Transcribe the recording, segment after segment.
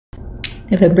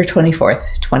November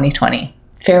 24th, 2020.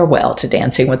 Farewell to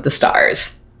Dancing with the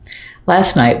Stars.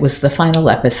 Last night was the final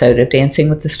episode of Dancing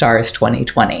with the Stars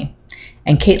 2020,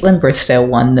 and Caitlin Bristow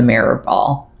won the Mirror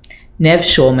Ball. Nev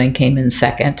Schulman came in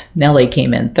second, Nellie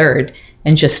came in third,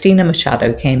 and Justina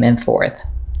Machado came in fourth.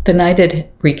 The night had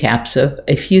recaps of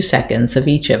a few seconds of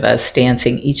each of us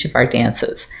dancing each of our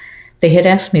dances. They had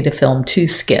asked me to film 2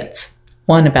 skits,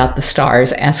 one about the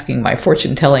stars asking my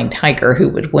fortune-telling tiger who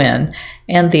would win,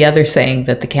 and the other saying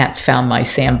that the cats found my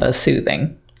samba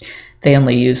soothing. They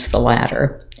only used the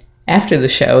latter. After the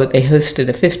show, they hosted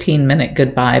a 15-minute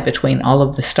goodbye between all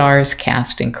of the stars,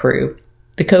 cast, and crew.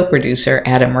 The co-producer,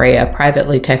 Adam Rea,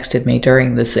 privately texted me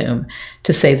during the Zoom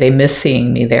to say they missed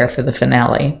seeing me there for the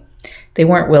finale. They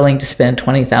weren't willing to spend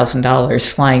 $20,000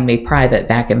 flying me private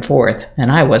back and forth,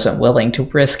 and I wasn't willing to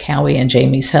risk Howie and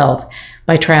Jamie's health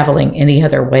by traveling any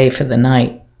other way for the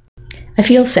night. I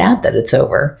feel sad that it's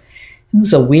over. It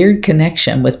was a weird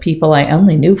connection with people I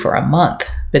only knew for a month,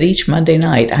 but each Monday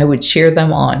night I would cheer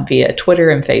them on via Twitter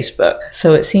and Facebook,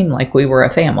 so it seemed like we were a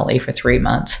family for 3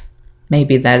 months.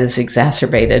 Maybe that is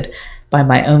exacerbated by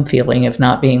my own feeling of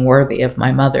not being worthy of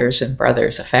my mother's and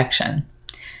brother's affection.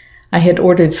 I had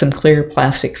ordered some clear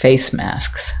plastic face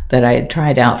masks that I had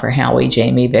tried out for Howie,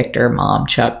 Jamie, Victor, Mom,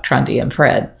 Chuck, Trundy, and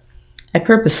Fred. I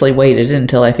purposely waited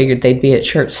until I figured they'd be at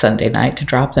church Sunday night to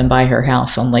drop them by her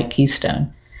house on Lake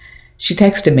Keystone. She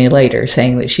texted me later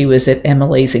saying that she was at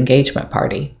Emily's engagement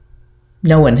party.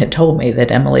 No one had told me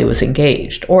that Emily was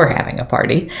engaged or having a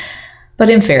party, but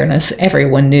in fairness,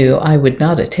 everyone knew I would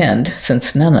not attend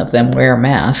since none of them wear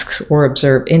masks or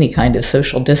observe any kind of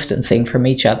social distancing from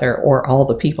each other or all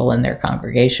the people in their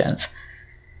congregations.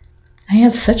 I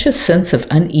have such a sense of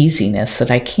uneasiness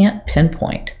that I can't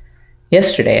pinpoint.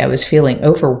 Yesterday I was feeling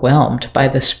overwhelmed by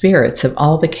the spirits of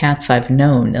all the cats I've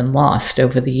known and lost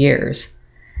over the years.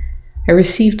 I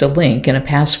received a link and a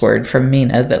password from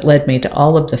Mina that led me to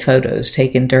all of the photos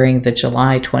taken during the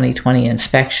July 2020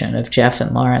 inspection of Jeff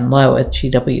and Lauren Lowe at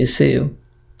GW Zoo.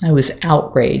 I was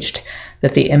outraged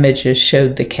that the images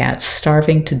showed the cats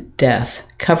starving to death,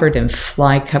 covered in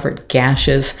fly-covered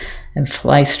gashes and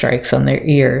fly strikes on their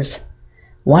ears.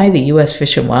 Why the U.S.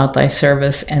 Fish and Wildlife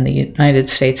Service and the United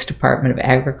States Department of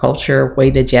Agriculture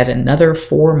waited yet another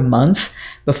 4 months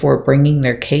before bringing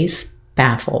their case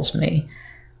baffles me.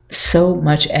 So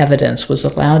much evidence was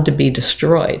allowed to be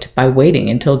destroyed by waiting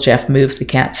until Jeff moved the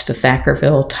cats to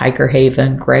Thackerville, Tiger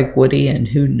Haven, Greg Woody, and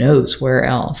who knows where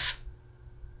else.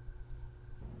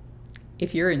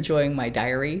 If you're enjoying my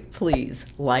diary, please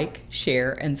like,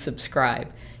 share, and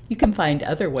subscribe. You can find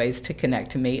other ways to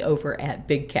connect to me over at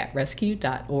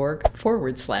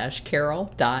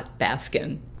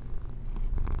bigcatrescue.org/Carole.Baskin.